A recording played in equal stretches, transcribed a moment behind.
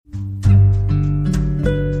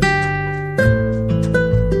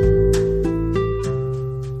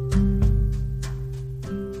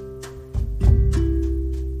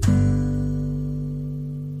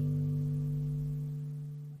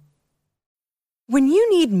When you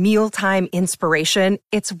need mealtime inspiration,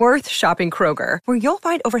 it's worth shopping Kroger, where you'll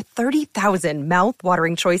find over 30,000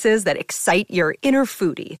 mouth-watering choices that excite your inner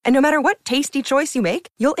foodie. And no matter what tasty choice you make,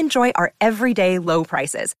 you'll enjoy our everyday low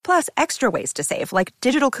prices, plus extra ways to save, like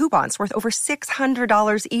digital coupons worth over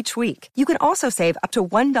 $600 each week. You can also save up to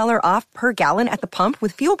 $1 off per gallon at the pump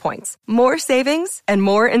with fuel points. More savings and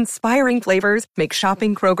more inspiring flavors make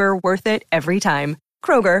shopping Kroger worth it every time.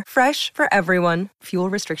 Kroger, fresh for everyone. Fuel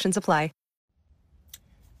restrictions apply.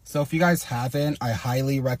 So if you guys haven't, I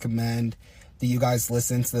highly recommend that you guys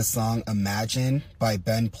listen to the song Imagine by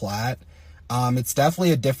Ben Platt. It's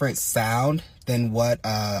definitely a different sound than what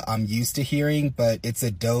I'm used to hearing, but it's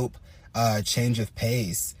a dope change of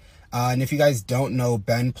pace. And if you guys don't know,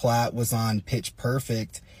 Ben Platt was on Pitch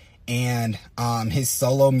Perfect, and his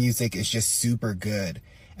solo music is just super good.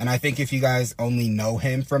 And I think if you guys only know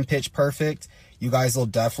him from Pitch Perfect, you guys will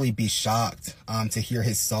definitely be shocked to hear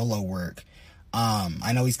his solo work.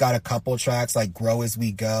 I know he's got a couple tracks like Grow As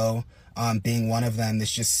We Go, being one of them, that's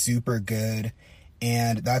just super good.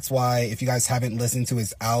 And that's why if you guys haven't listened to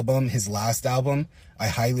his album, his last album, I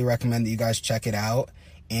highly recommend that you guys check it out.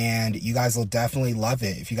 And you guys will definitely love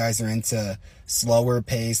it if you guys are into slower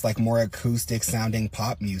pace, like more acoustic sounding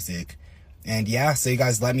pop music. And yeah, so you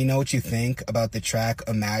guys let me know what you think about the track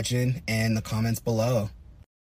Imagine in the comments below.